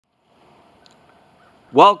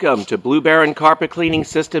Welcome to Blue Baron Carpet Cleaning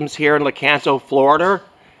Systems here in Lecanto, Florida.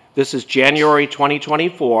 This is January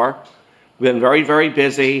 2024. We've been very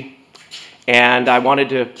busy, and I wanted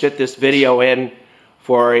to fit this video in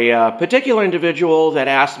for a particular individual that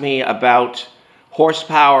asked me about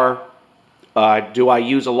horsepower. Do I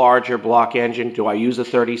use a larger block engine? Do I use a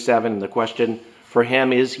 37? And the question for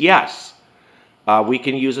him is yes. We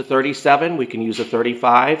can use a 37, we can use a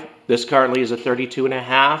 35. This currently is a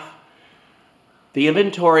 32.5. The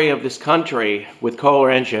inventory of this country with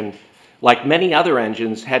Kohler engine, like many other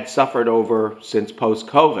engines, had suffered over since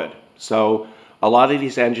post-COVID. So a lot of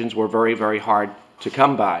these engines were very hard to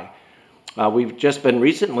come by. We've just been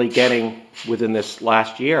recently getting, within this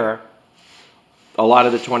last year, a lot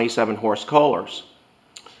of the 27 horse Kohlers.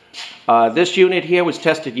 This unit here was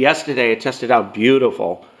tested yesterday. It tested out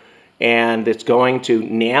beautiful. And it's going to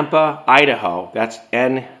Nampa, Idaho. That's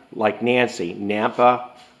N like Nancy, Nampa,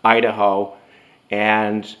 Idaho.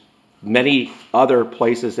 And many other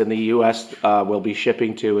places in the U.S. Will be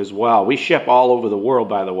shipping to as well. We ship all over the world,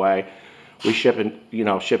 by the way. We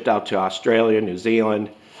shipped out to Australia, New Zealand,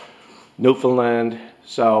 Newfoundland.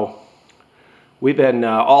 So we've been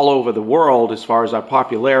all over the world as far as our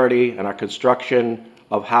popularity and our construction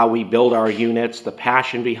of how we build our units, the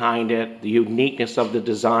passion behind it, the uniqueness of the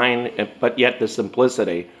design, but yet the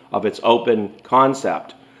simplicity of its open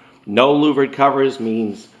concept. No louvered covers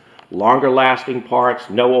means longer lasting parts,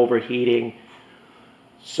 no overheating.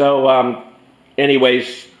 So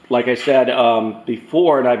anyways, like I said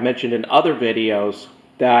before, and I've mentioned in other videos,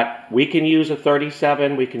 that we can use a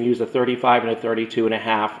 37, we can use a 35 and a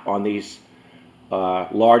 32.5 on these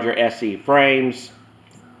larger SE frames.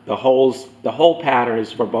 The whole pattern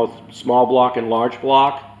is for both small block and large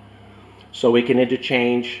block, so we can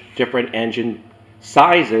interchange different engine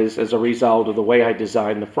sizes as a result of the way I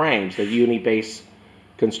designed the frames. The uni-base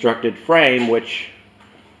constructed frame, which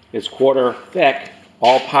is quarter thick,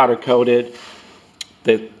 all powder coated,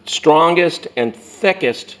 the strongest and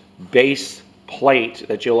thickest base plate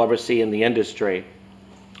that you'll ever see in the industry.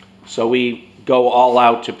 So we go all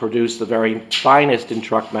out to produce the very finest in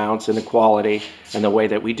truck mounts and the quality and the way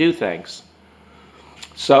that we do things.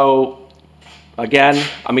 So again,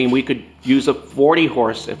 I mean, we could use a 40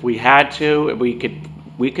 horse if we had to. We could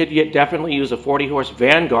definitely use a 40 horse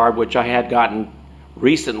Vanguard, which I had gotten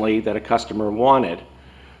recently that a customer wanted.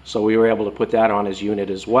 So we were able to put that on his unit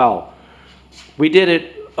as well. We did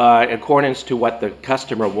it in accordance to what the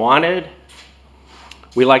customer wanted.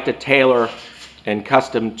 We like to tailor and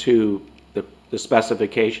custom to the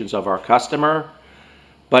specifications of our customer.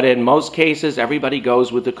 But in most cases, everybody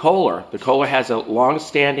goes with the Kohler. The Kohler has a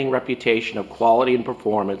long-standing reputation of quality and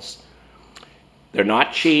performance. They're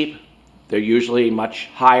not cheap. They're usually much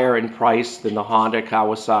higher in price than the Honda,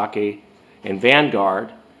 Kawasaki, and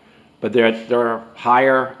Vanguard, but they're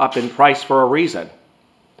higher up in price for a reason.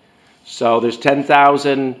 So there's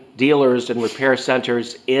 10,000 dealers and repair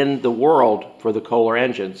centers in the world for the Kohler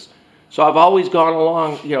engines. So I've always gone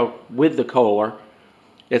along, with the Kohler.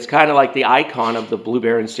 It's kind of like the icon of the Blue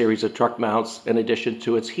Baron series of truck mounts, in addition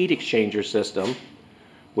to its heat exchanger system,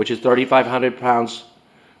 which is 3,500 pounds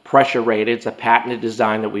pressure rated. It's a patented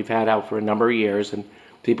design that we've had out for a number of years, and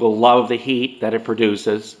people love the heat that it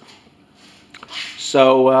produces.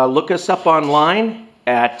 So look us up online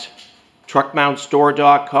at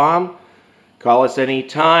truckmountstore.com. Call us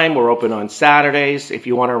anytime. We're open on Saturdays. If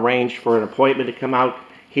you want to arrange for an appointment to come out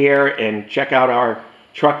here and check out our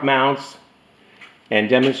truck mounts and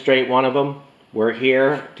demonstrate one of them, we're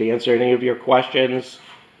here to answer any of your questions.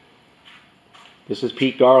 This is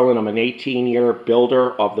Pete Garland. I'm an 18-year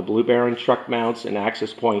builder of the Blue Baron truck mounts and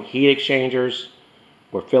access point heat exchangers.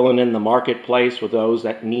 We're filling in the marketplace with those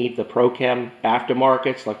that need the ProChem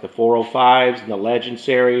aftermarkets, like the 405s and the Legend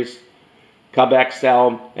series, Cub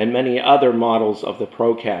XL, and many other models of the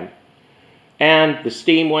ProChem. And the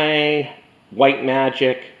Steamway, White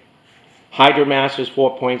Magic, HydroMasters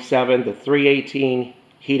 4.7, the 318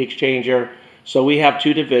 heat exchanger. So we have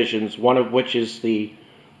two divisions, one of which is the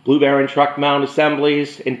Blue Baron truck mount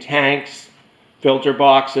assemblies and tanks, filter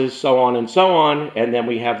boxes, so on and so on. And then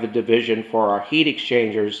we have the division for our heat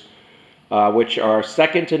exchangers, which are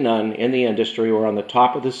second to none in the industry. We're on the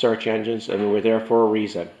top of the search engines, and we're there for a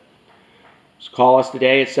reason. So call us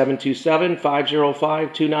today at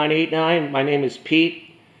 727-505-2989. My name is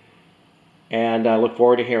Pete, and I look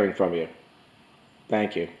forward to hearing from you.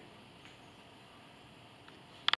 Thank you.